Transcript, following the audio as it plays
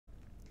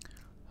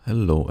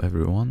Hello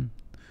everyone,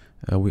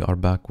 we are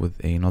back with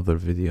another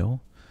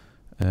video.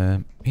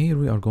 Here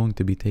we are going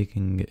to be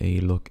taking a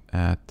look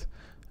at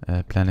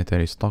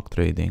planetary stock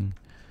trading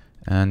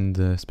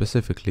and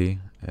specifically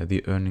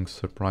the earnings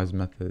surprise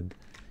method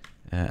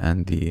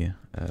and the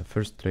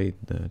first trade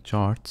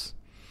charts.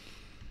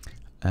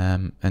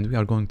 And we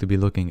are going to be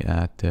looking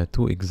at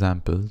two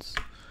examples,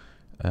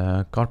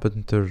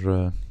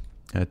 Carpenter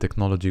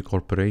Technology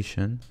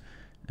Corporation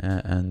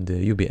and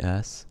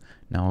UBS.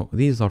 Now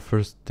these are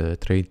first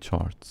trade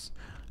charts.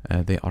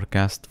 They are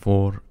cast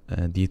for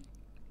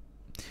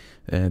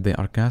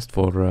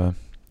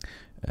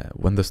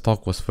when the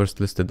stock was first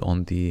listed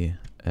on the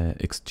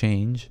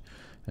exchange,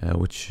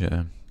 which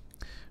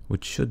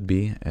should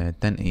be 10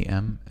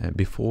 a.m.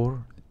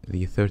 Before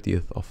the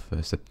 30th of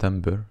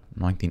September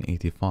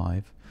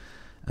 1985,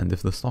 and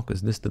if the stock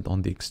is listed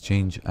on the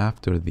exchange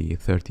after the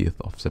 30th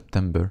of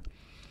September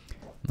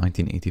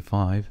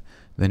 1985,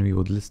 then we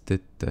would list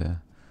it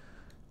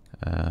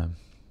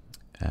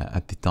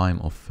at the time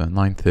of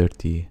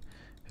 9:30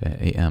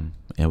 a.m.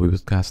 Yeah, we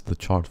would cast the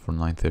chart for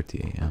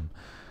 9:30 a.m.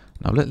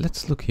 Now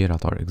let's look here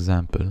at our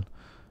example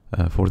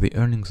for the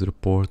earnings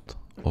report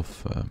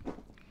of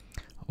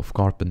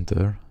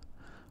Carpenter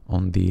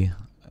on the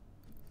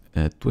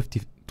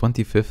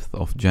 25th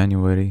of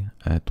January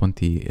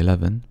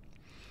 2011.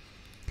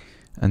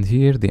 And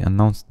here they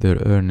announced their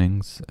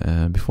earnings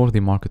before the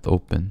market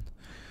opened,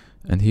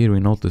 and here we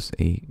notice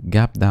a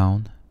gap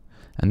down,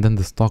 and then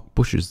the stock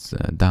pushes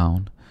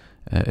down.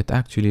 It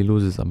actually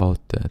loses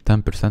about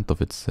 10%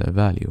 of its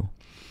value.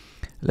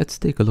 Let's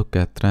take a look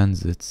at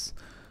transits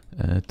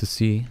to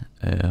see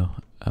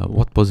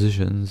what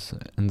positions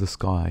in the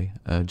sky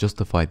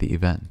justify the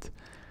event.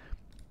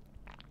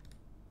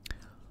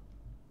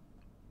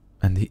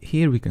 And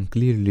here we can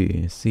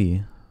clearly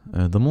see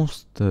the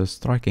most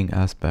striking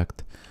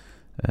aspect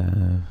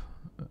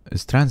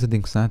is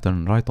transiting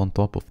Saturn right on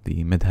top of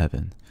the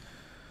midheaven.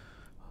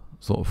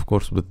 So of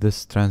course with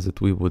this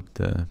transit we would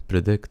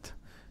predict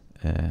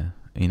a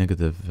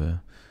negative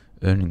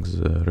earnings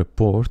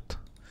report.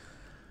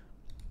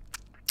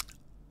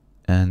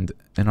 And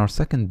in our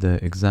second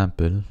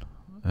example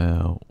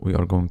we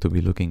are going to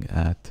be looking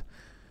at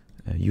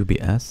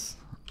UBS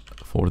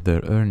for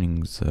their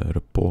earnings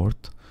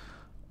report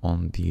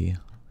on the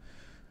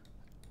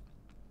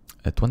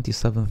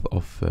 27th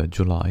of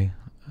July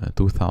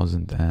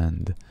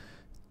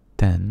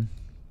 2010.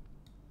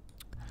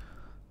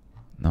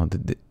 Now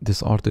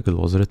this article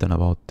was written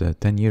about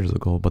 10 years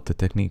ago, but the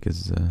technique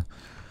is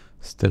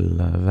still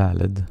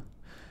valid.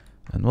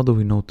 And what do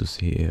we notice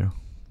here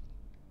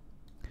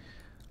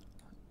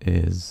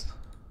is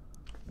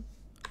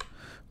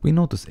we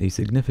notice a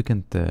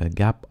significant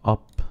gap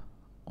up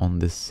on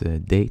this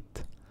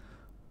date,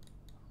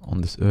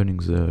 on this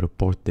earnings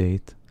report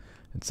date.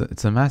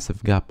 It's a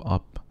massive gap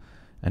up,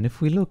 and if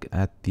we look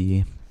at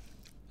the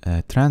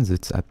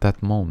transits at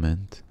that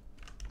moment,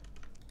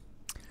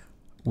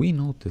 we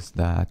notice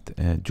that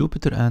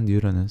Jupiter and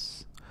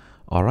Uranus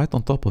are right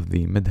on top of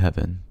the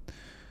midheaven,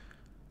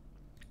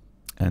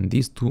 and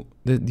these two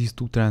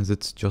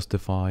transits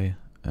justify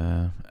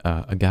a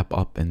gap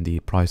up in the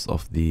price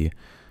of the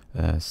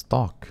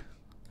stock.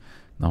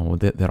 Now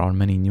there are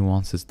many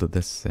nuances to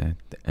this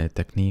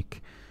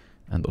technique,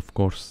 and of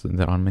course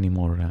there are many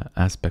more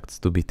aspects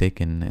to be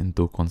taken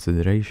into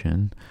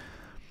consideration.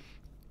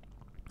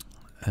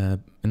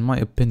 In my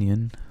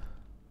opinion,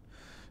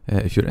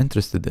 if you're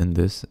interested in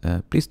this,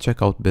 please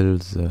check out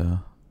Bill's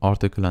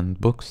article and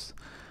books,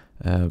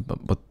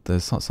 but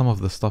some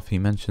of the stuff he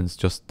mentions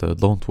just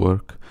don't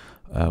work.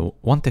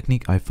 One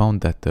technique I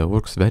found that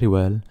works very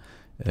well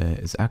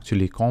is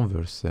actually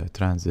converse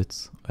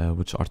transits,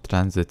 which are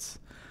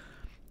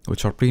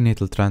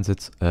prenatal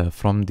transits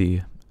from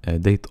the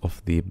date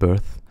of the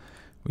birth.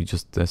 We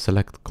just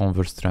select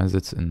converse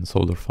transits in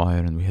Solar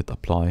Fire and we hit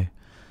apply,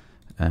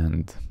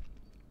 and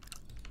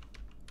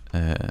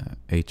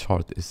a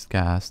chart is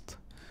cast.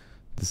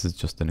 This is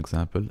just an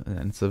example,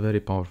 and it's a very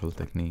powerful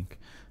technique.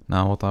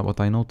 Now what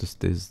I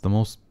noticed is the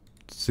most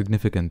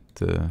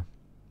significant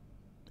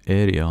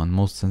area and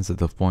most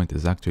sensitive point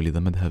is actually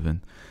the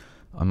midheaven.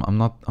 I'm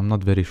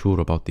not very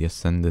sure about the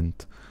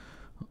ascendant,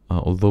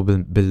 although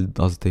Bill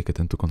does take it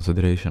into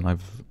consideration.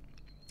 I've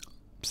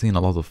seen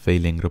a lot of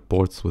failing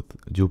reports with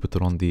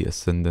Jupiter on the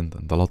ascendant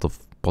and a lot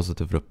of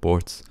positive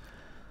reports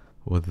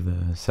with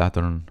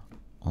Saturn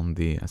on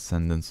the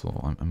ascendant,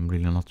 so I'm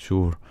really not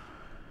sure.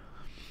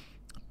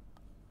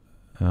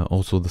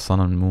 Also the sun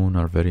and moon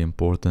are very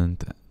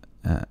important,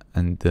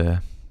 and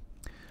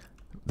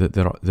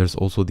there's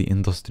also the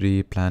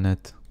industry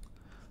planet,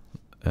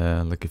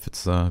 like if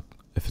it's a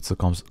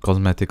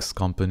cosmetics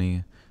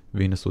company,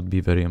 Venus would be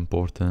very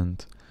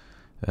important,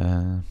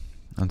 and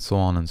so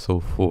on and so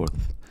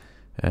forth.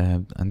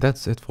 And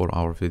that's it for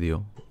our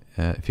video.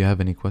 If you have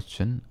any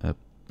question,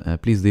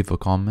 please leave a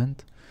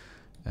comment,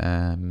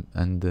 and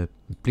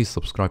please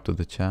subscribe to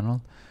the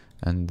channel,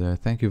 and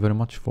thank you very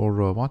much for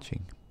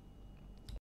watching.